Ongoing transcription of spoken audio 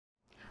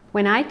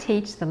When I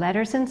teach the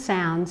letters and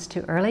sounds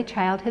to early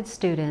childhood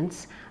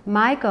students,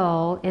 my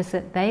goal is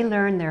that they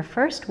learn their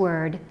first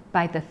word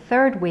by the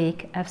 3rd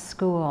week of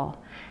school.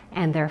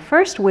 And their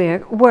first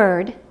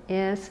word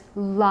is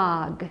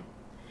log.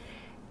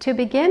 To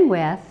begin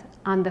with,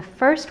 on the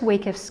 1st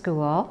week of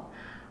school,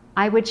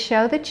 I would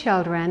show the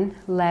children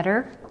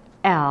letter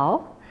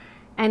L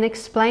and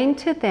explain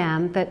to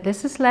them that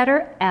this is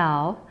letter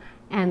L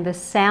and the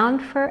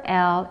sound for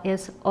L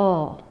is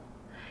ul.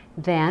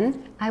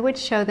 Then I would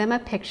show them a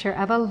picture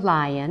of a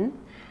lion,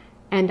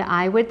 and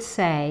I would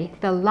say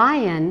the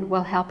lion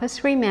will help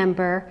us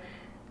remember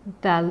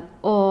the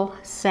ul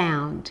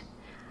sound.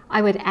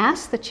 I would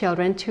ask the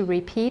children to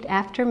repeat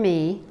after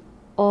me,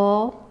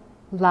 ul,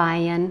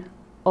 lion,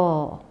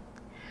 ul.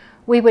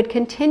 We would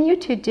continue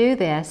to do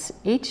this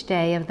each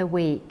day of the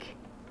week.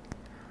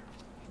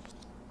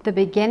 The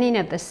beginning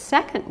of the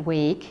 2nd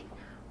week,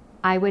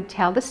 I would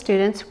tell the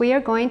students we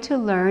are going to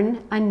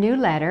learn a new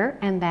letter,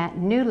 and that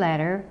new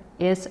letter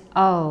is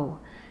O.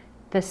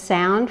 The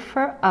sound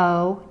for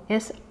O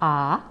is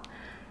ah,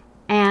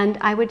 and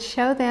I would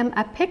show them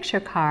a picture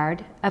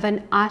card of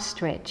an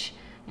ostrich,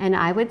 and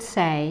I would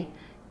say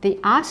the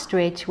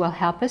ostrich will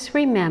help us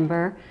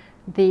remember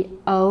the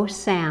O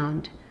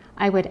sound.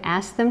 I would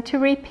ask them to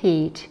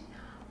repeat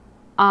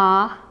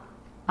ah,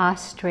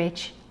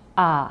 ostrich,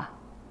 ah.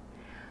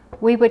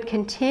 We would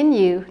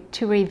continue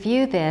to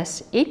review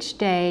this each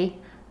day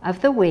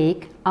of the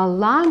week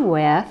along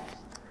with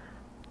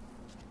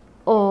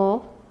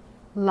ul,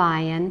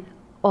 lion,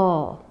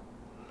 ul.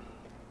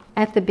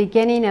 At the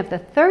beginning of the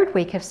 3rd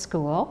week of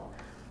school,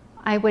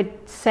 I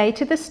would say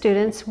to the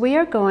students we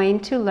are going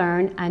to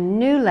learn a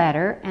new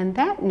letter, and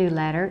that new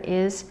letter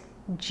is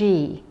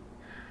G.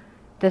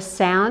 The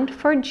sound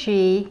for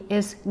G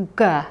is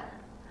G.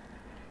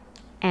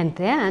 And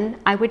then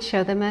I would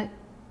show them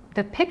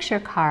the picture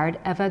card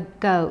of a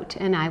goat,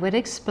 and I would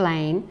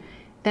explain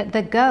that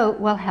the goat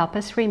will help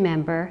us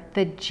remember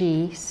the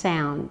G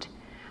sound.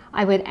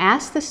 I would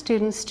ask the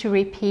students to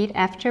repeat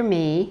after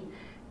me,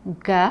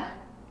 G,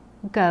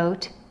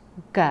 goat,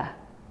 G.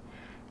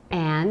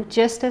 And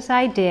just as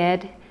I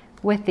did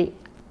with the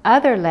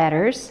other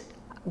letters,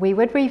 we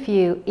would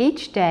review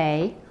each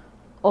day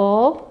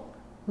ul,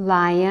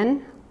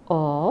 lion,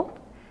 ul,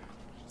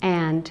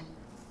 and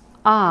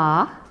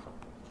ah,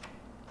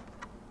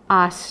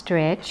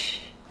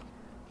 ostrich,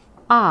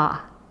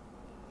 ah.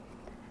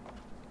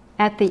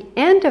 At the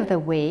end of the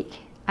week,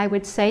 I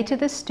would say to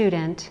the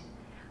student,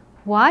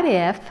 what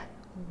if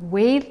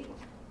we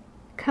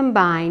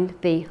combined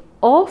the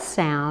ul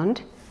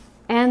sound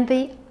and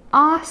the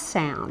ah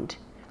sound?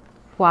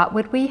 What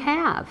would we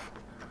have?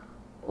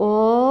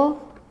 Ul,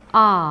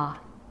 ah,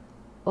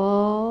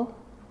 ul,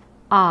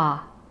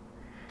 ah.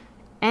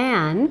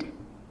 And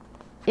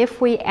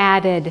if we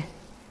added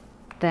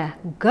the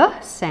g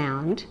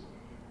sound,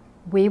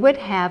 we would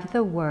have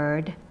the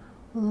word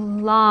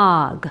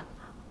log.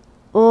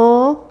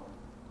 Ul,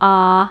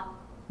 ah,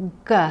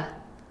 g,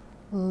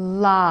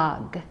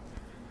 log.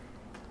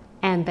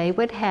 And they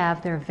would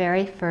have their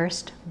very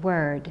first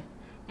word.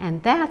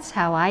 And that's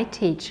how I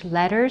teach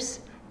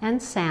letters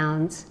and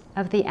sounds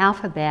of the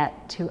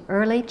alphabet to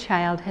early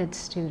childhood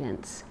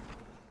students.